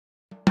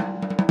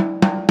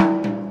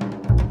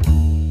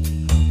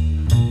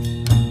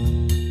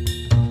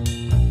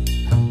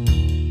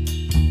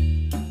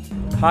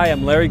Hi,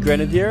 I'm Larry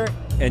Grenadier,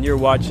 and you're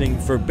watching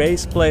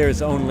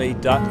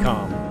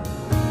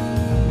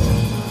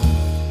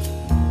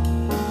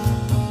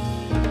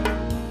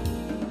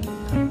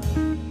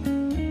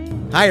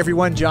ForBassPlayersOnly.com. Hi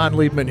everyone, John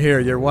Liebman here.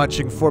 You're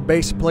watching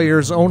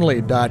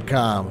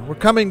ForBassPlayersOnly.com. We're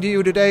coming to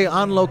you today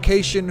on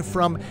location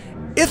from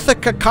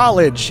Ithaca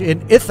College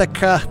in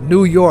Ithaca,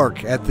 New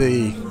York at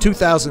the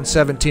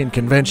 2017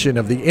 convention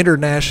of the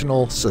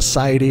International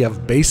Society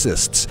of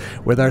Bassists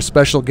with our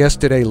special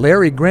guest today,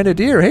 Larry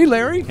Grenadier. Hey,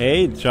 Larry.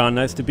 Hey, John.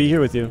 Nice to be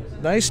here with you.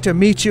 Nice to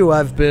meet you.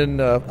 I've been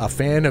a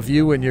fan of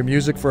you and your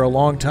music for a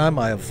long time.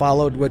 I have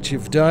followed what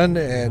you've done,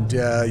 and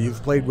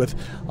you've played with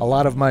a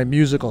lot of my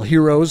musical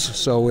heroes,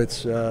 so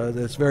it's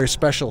very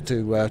special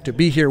to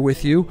be here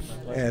with you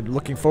and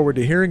looking forward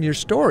to hearing your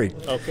story.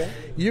 Okay.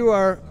 You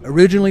are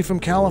originally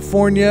from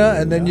California,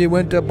 and then you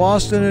went to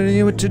Boston, and then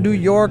you went to New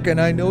York, and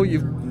I know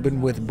you've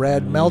been with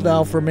Brad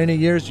Mehldau for many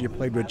years. You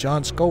played with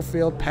John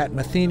Scofield, Pat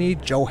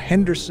Metheny, Joe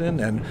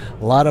Henderson, and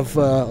a lot of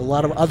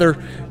other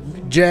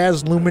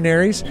jazz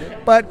luminaries.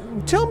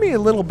 But tell me a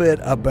little bit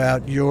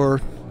about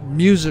your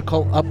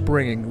musical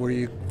upbringing. Were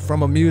you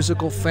from a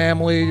musical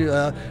family,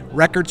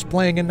 records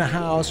playing in the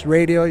house,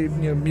 radio,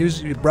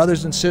 music, your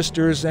brothers and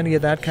sisters, any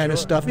of that kind of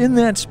stuff? In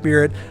that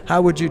spirit,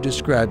 how would you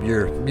describe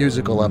your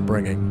musical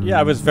upbringing? Yeah,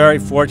 I was very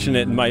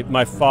fortunate.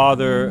 My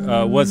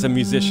father was a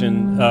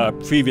musician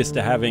previous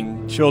to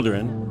having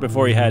children.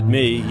 Before he had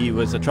me, he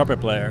was a trumpet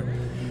player.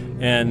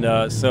 And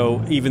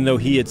so even though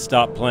he had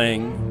stopped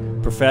playing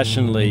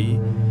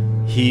professionally,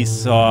 he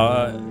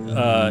saw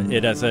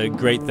it as a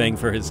great thing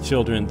for his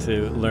children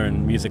to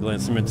learn musical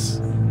instruments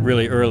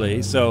really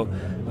early. So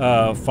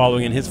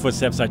following in his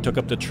footsteps, I took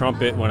up the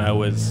trumpet when I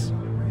was,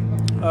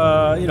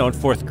 in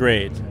fourth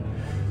grade.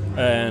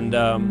 And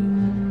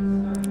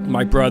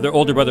my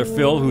older brother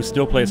Phil, who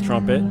still plays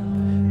trumpet,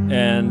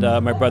 and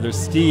my brother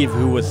Steve,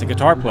 who was the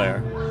guitar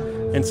player.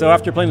 And so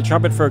after playing the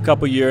trumpet for a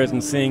couple years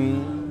and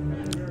seeing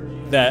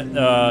that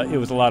it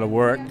was a lot of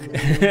work,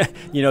 that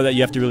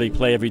you have to really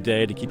play every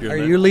day to keep your... Are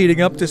you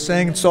leading up to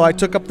saying, so I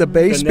took up the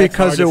bass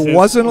because it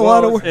wasn't a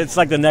lot of work? It's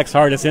like the next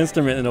hardest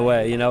instrument in a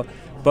way,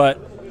 But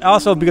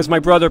also because my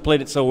brother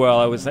played it so well,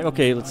 I was like,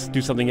 okay, let's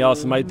do something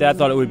else. And my dad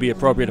thought it would be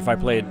appropriate if I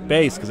played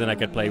bass, because then I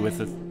could play with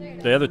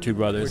the other two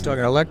brothers. We're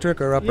talking electric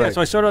or upright?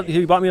 Yeah, so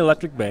he bought me an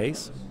electric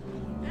bass.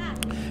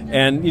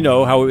 And you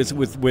know how it is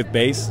with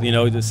bass,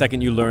 the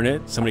second you learn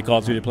it, somebody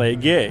calls you to play a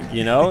gig,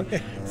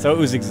 So it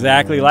was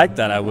exactly like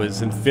that. I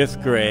was in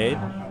fifth grade,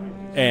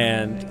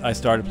 and I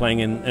started playing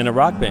in a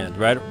rock band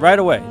right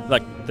away,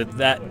 like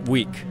that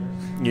week,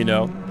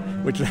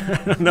 which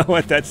I don't know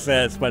what that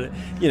says, but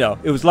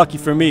it was lucky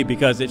for me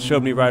because it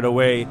showed me right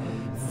away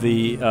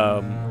the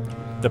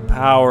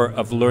power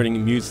of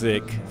learning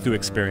music through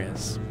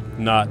experience,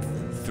 not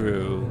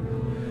through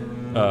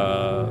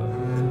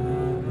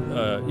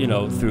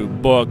through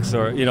books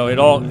or it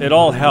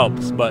all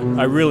helps, but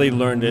I really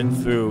learned it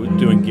through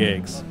doing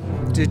gigs.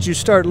 Did you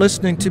start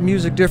listening to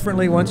music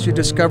differently once you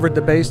discovered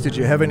the bass? Did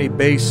you have any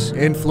bass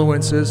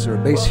influences or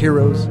bass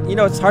heroes?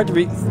 It's hard to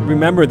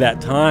remember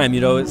that time.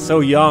 It's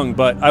so young,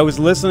 but I was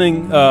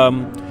listening.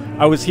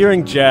 I was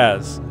hearing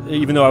jazz,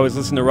 even though I was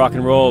listening to rock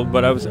and roll.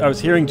 But I was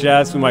hearing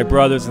jazz through my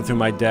brothers and through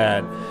my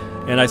dad,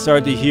 and I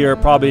started to hear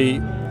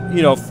probably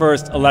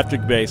first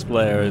electric bass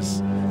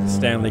players.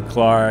 Stanley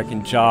Clarke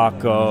and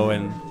Jocko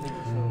and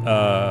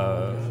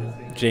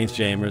James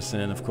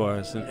Jamerson, of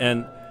course,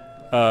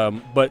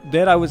 but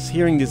then I was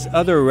hearing these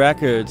other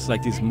records,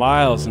 like these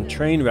Miles and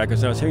Train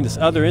records, and I was hearing this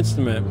other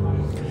instrument,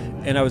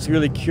 and I was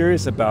really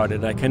curious about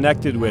it. I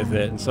connected with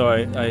it, and so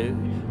I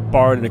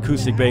borrowed an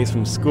acoustic bass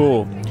from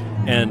school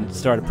and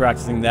started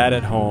practicing that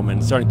at home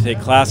and starting to take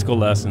classical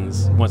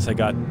lessons once I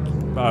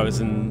was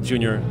in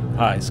junior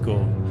high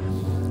school.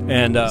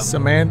 And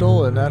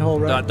Samandel and that whole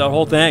the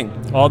whole thing,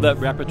 all that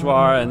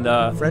repertoire, and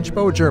French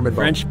bow or German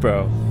bow? French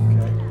bow,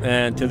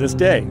 and to this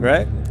day,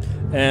 right?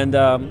 And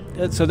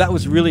so that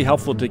was really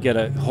helpful to get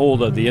a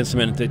hold of the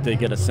instrument, to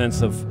get a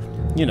sense of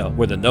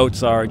where the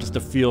notes are, just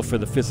a feel for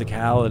the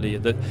physicality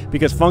of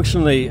because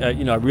functionally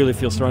I really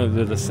feel strongly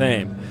they're the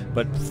same,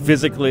 but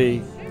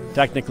physically,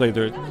 technically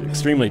they're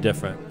extremely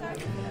different.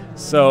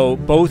 So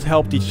both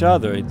helped each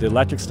other. The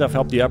electric stuff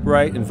helped the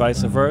upright and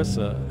vice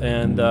versa,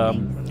 and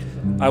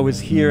I was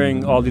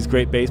hearing all these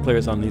great bass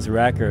players on these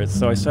records,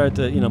 so I started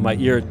to, my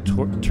ear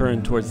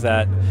turned towards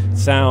that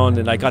sound,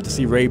 and I got to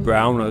see Ray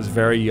Brown when I was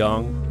very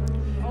young,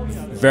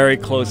 very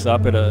close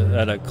up at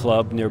a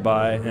club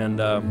nearby, and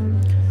then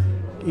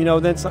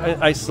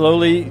I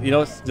slowly,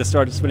 just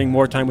started spending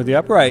more time with the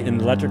upright,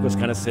 and the electric was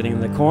kind of sitting in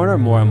the corner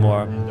more and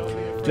more,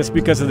 just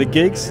because of the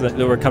gigs that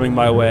were coming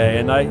my way,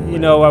 and I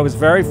was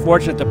very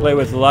fortunate to play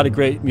with a lot of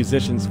great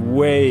musicians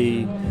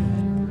way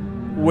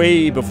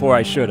before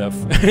I should have,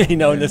 in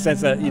the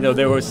sense that,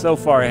 they were so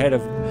far ahead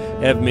of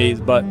me,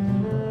 but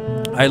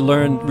I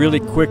learned really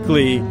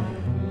quickly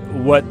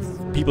what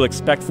people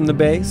expect from the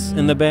bass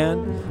in the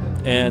band,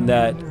 and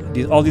that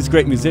all these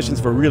great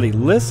musicians were really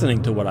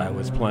listening to what I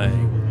was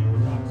playing.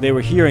 They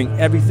were hearing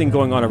everything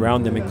going on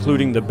around them,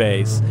 including the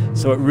bass,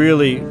 so it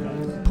really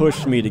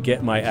pushed me to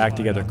get my act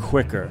together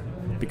quicker,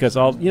 because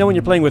when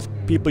you're playing with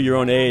people your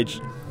own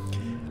age,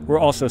 we're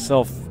also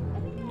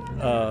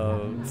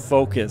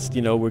focused,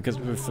 because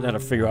we're trying to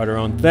figure out our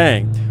own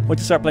thing.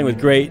 Once you start playing with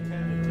great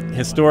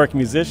historic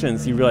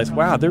musicians, you realize,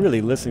 wow, they're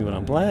really listening to what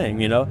I'm playing,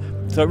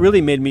 So it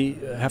really made me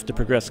have to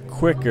progress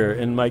quicker,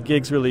 and my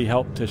gigs really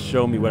helped to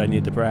show me what I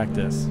need to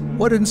practice.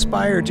 What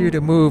inspired you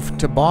to move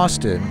to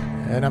Boston?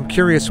 And I'm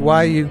curious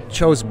why you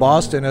chose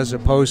Boston as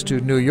opposed to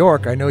New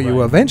York. I know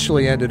you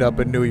eventually ended up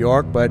in New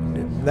York, but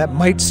that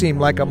might seem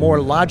like a more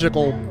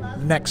logical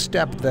next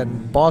step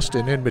than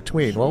Boston in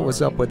between. What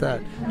was up with that?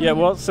 Yeah,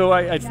 well, so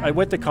I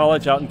went to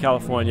college out in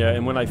California,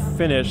 and when I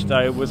finished,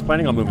 I was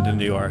planning on moving to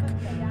New York,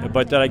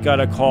 but then I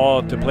got a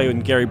call to play in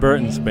Gary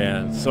Burton's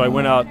band. So I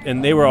went out,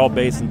 and they were all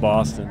based in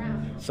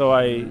Boston. So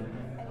I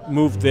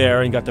moved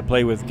there and got to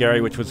play with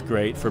Gary, which was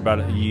great, for about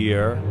a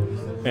year.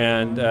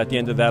 And at the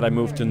end of that, I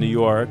moved to New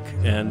York,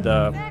 and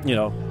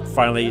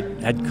finally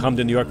had come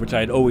to New York, which I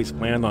had always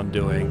planned on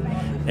doing,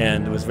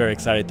 and was very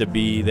excited to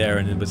be there.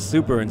 And it was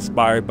super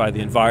inspired by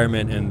the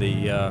environment and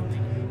the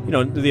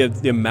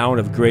amount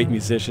of great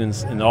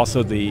musicians, and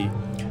also the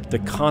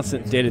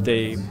constant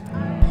day-to-day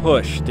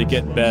push to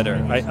get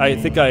better. I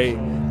think I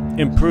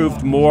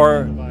improved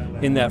more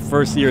in that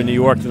first year in New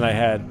York than I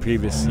had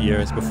previous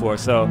years before.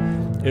 So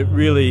it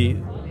really,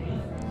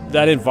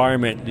 that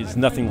environment is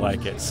nothing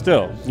like it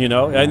still,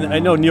 I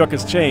know New York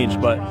has changed,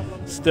 but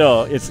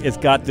still it's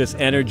got this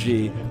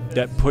energy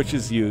that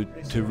pushes you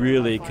to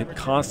really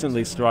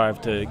constantly strive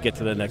to get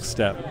to the next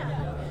step.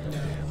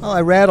 Well,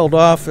 I rattled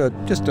off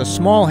just a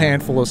small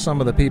handful of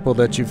some of the people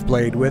that you've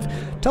played with.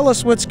 Tell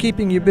us what's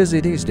keeping you busy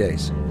these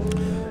days.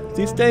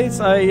 These days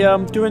I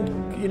am doing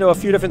a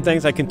few different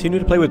things. I continue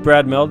to play with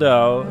Brad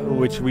Meldau,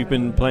 which we've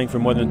been playing for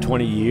more than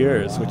 20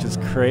 years, which is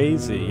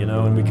crazy,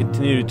 and we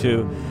continue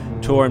to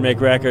tour and make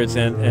records,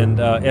 and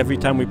every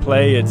time we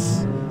play,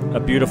 it's a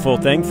beautiful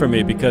thing for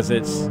me, because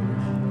it's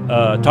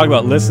talk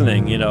about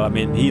listening.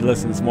 He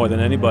listens more than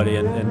anybody,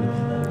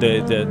 and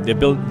the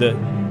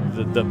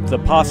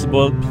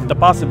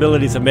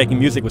possibilities of making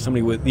music with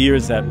somebody with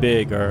ears that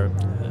big are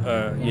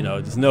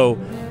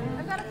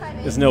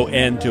there's no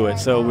end to it.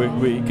 So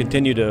we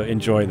continue to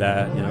enjoy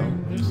that.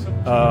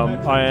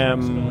 I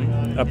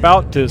am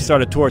about to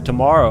start a tour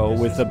tomorrow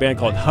with a band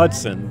called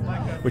Hudson,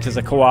 which is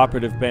a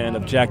cooperative band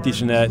of Jack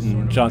DeJohnette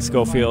and John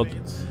Schofield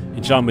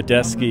and John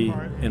Medeski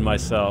and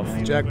myself.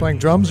 Jack playing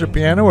drums or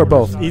piano or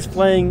both? He's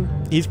playing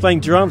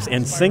drums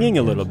and singing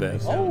a little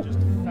bit. Oh.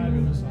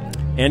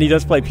 And he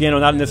does play piano,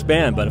 not in this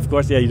band, but of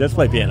course, yeah, he does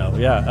play piano.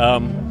 Yeah.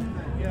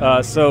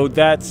 So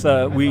that's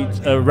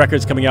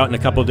record's coming out in a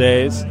couple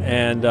days,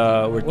 and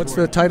what's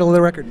the title of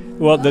the record?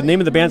 Well, the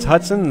name of the band's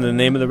Hudson, and the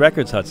name of the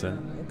record's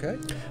Hudson. Okay.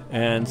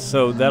 And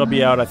so that'll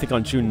be out, I think,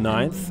 on June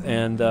 9th,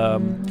 and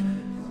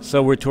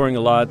so we're touring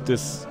a lot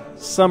this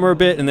summer a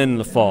bit, and then in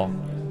the fall.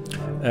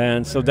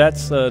 And so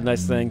that's a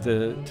nice thing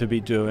to be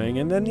doing.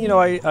 And then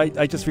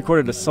I just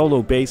recorded a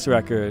solo bass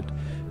record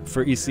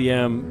for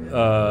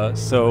ECM,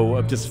 so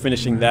I'm just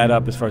finishing that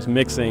up as far as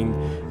mixing,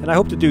 and I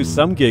hope to do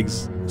some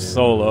gigs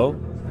solo.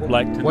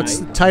 Like tonight. What's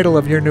the title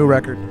of your new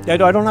record? I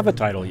don't have a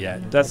title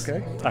yet. That's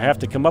okay. I have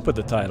to come up with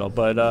a title,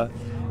 but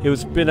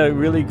it's been a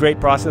really great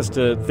process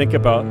to think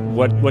about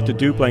what to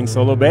do playing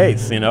solo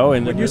bass,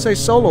 And when you say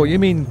solo, you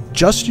mean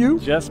just you?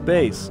 Just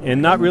bass,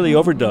 and not really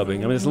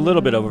overdubbing. It's a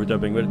little bit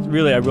overdubbing, but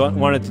really I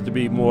wanted it to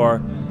be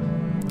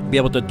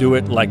able to do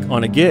it like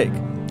on a gig,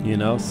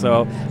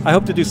 So I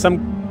hope to do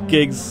some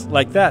gigs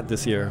like that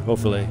this year,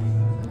 hopefully.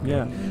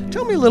 Yeah.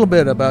 Tell me a little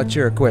bit about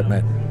your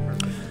equipment.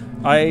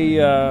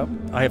 I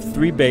have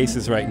 3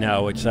 basses right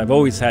now, which I've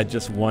always had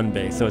just one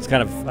bass. So it's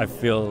kind of, I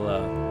feel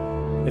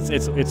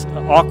it's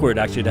awkward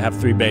actually to have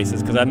 3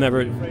 basses, because I'm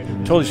never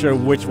totally sure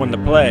which one to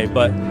play,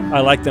 but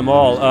I like them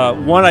all.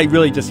 One I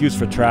really just use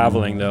for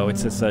traveling, though.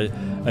 It's just a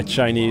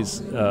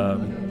Chinese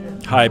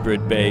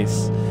hybrid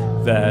bass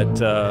that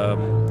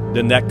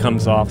the neck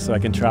comes off, so I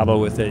can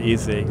travel with it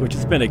easy, which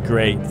has been a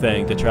great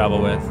thing to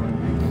travel with.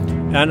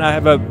 And I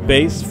have a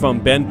bass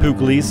from Ben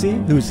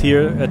Puglisi, who's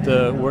here at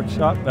the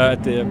workshop,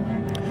 at the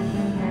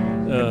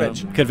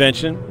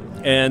convention.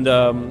 And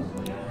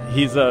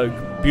he's a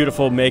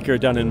beautiful maker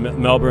down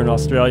in Melbourne,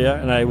 Australia.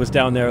 And I was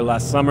down there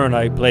last summer, and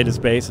I played his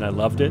bass, and I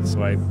loved it,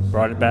 so I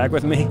brought it back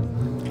with me.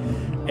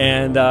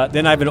 And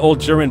then I have an old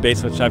German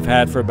bass, which I've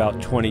had for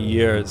about 20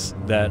 years,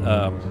 that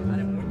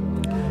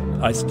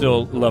I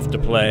still love to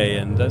play,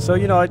 and so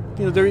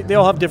they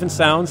all have different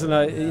sounds, and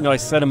I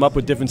set them up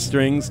with different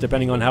strings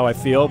depending on how I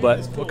feel.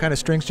 But what kind of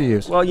strings do you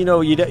use? Well,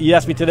 you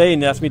ask me today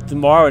and ask me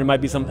tomorrow, and it might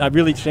be some. I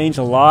really change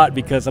a lot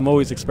because I'm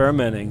always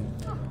experimenting.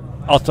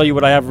 I'll tell you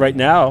what I have right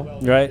now.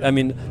 Right?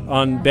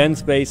 On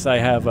Ben's bass, I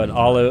have an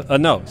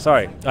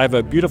I have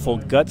a beautiful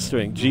gut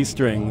string, G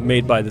string,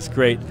 made by this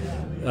great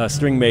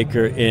string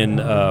maker in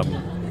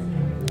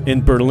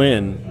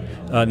Berlin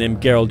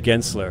named Gerald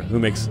Gensler, who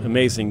makes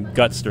amazing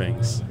gut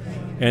strings.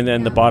 And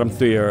then the bottom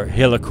 3 are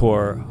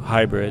helicore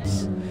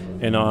hybrids.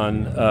 And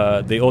on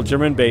the old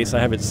German bass, I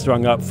have it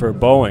strung up for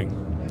bowing.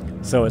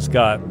 So it's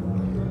got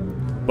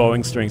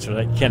bowing strings that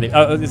I can't.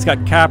 It's got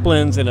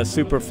Kaplans and a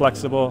super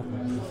flexible.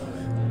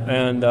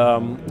 And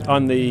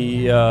on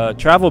the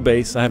travel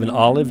bass, I have an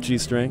olive G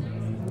string,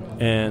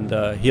 and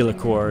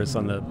helichords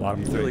on the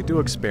bottom three. You really do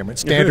experiment.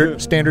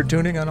 Standard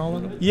tuning on all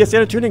of them? Yeah,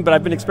 standard tuning, but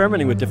I've been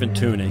experimenting with different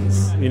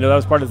tunings. You know, that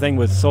was part of the thing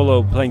with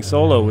playing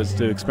solo was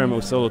to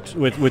experiment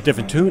with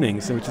different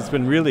tunings, which has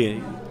been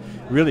really,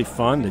 really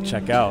fun to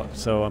check out.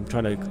 So I'm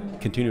trying to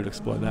continue to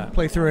explore that.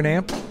 Play through an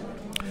amp?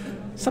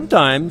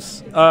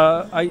 Sometimes.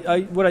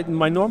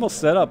 My normal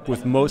setup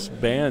with most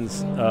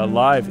bands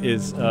live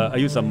is I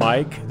use a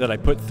mic that I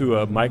put through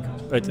a mic.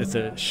 It's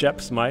a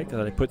Sheps mic that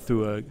I put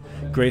through a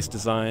Grace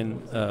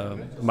Design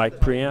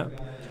mic preamp.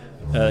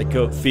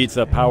 It feeds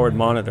a powered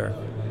monitor,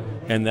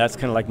 and that's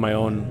kind of like my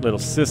own little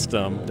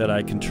system that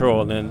I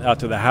control. And then out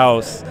to the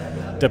house,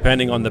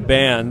 depending on the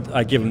band,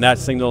 I give them that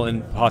signal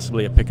and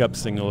possibly a pickup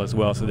signal as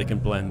well, so they can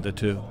blend the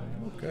two.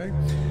 Okay.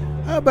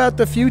 How about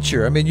the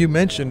future? I mean, you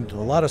mentioned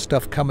a lot of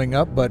stuff coming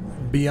up,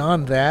 but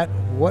beyond that,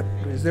 what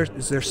is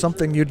there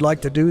something you'd like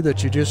to do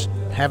that you just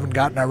haven't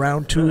gotten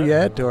around to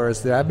yet, or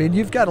is there? I mean,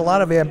 you've got a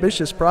lot of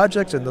ambitious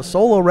projects, and the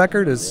solo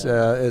record is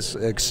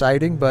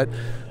exciting. But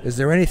is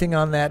there anything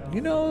on that?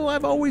 You know,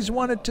 I've always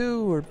wanted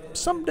to, or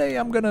someday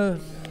I'm gonna.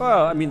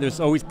 Well, I mean, there's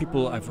always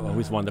people I've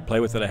always wanted to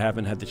play with that I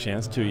haven't had the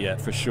chance to yet,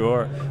 for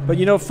sure. But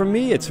you know, for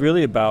me, it's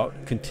really about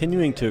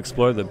continuing to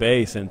explore the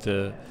bass and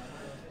to.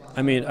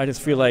 I mean, I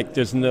just feel like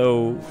there's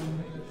no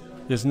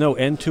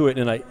end to it,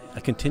 and I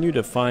continue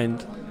to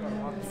find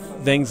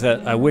things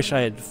that I wish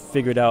I had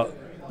figured out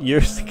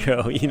years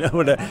ago. You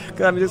know,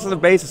 I mean, this is the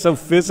bass is so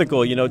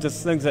physical. You know,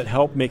 just things that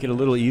help make it a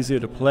little easier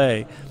to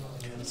play.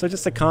 So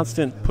just a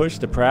constant push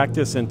to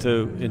practice and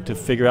to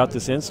figure out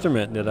this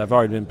instrument that I've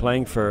already been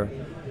playing for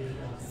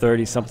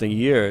 30-something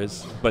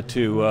years, but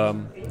to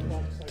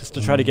just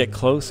to try to get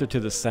closer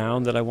to the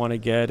sound that I want to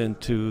get and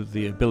to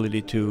the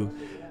ability to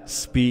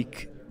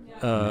speak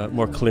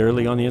more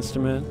clearly on the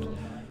instrument,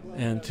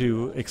 and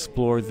to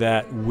explore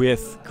that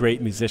with great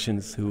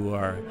musicians who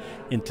are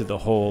into the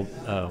whole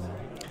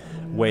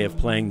way of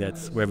playing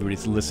that's where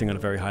everybody's listening on a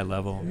very high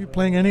level. Are you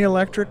playing any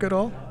electric at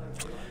all?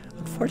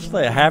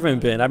 Unfortunately, I haven't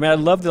been. I mean, I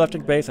love the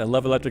electric bass. I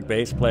love electric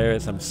bass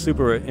players. I'm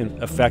super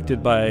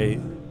affected by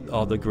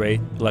all the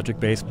great electric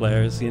bass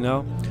players, you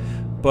know.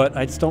 But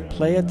I just don't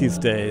play it these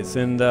days.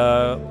 And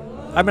I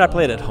mean, I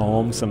play it at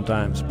home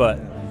sometimes, but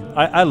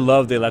I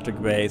love the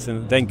electric bass,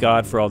 and thank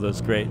God for all those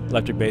great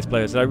electric bass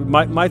players.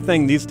 My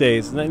thing these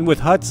days, and with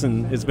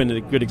Hudson has been a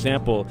good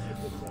example,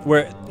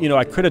 where you know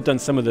I could have done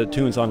some of the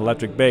tunes on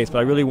electric bass, but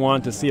I really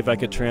wanted to see if I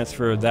could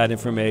transfer that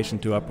information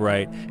to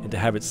upright and to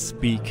have it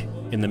speak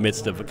in the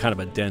midst of a kind of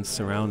a dense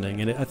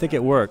surrounding, and I think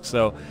it works.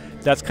 So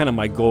that's kind of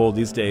my goal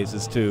these days,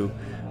 is to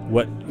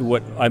what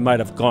I might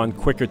have gone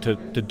quicker to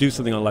do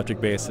something on electric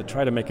bass, to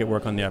try to make it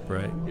work on the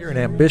upright. You're an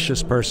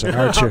ambitious person,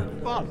 aren't you?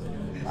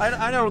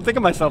 I don't think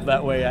of myself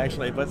that way,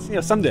 actually, but you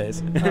know, some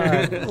days.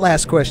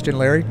 Last question,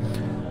 Larry.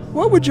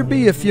 What would you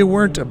be if you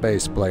weren't a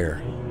bass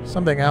player?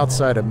 Something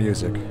outside of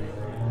music.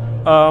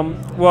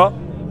 What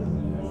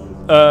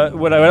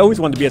I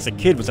always wanted to be as a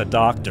kid was a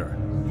doctor,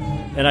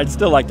 and I'd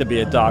still like to be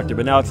a doctor,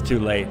 but now it's too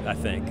late. I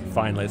think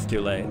finally it's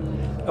too late.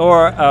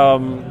 Or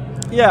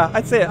yeah,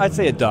 I'd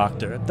say a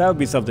doctor. That would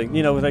be something,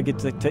 you know, I get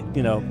to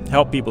you know,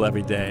 help people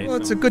every day. Well,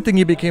 it's a good thing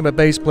you became a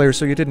bass player,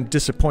 so you didn't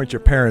disappoint your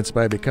parents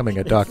by becoming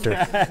a doctor.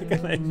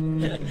 Exactly.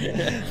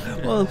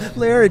 Well,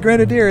 Larry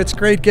Grenadier, it's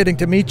great getting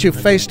to meet you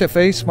face to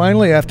face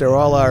finally after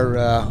all our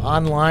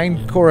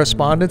online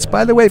correspondence.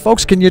 By the way,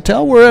 folks, can you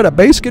tell we're at a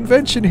bass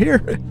convention here?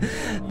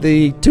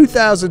 The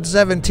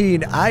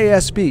 2017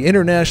 ISB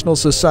International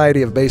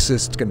Society of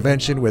Bassists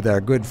Convention with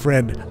our good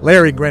friend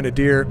Larry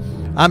Grenadier.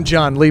 I'm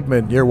John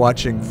Liebman. You're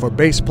watching for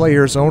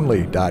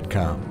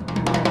BassPlayersOnly.com.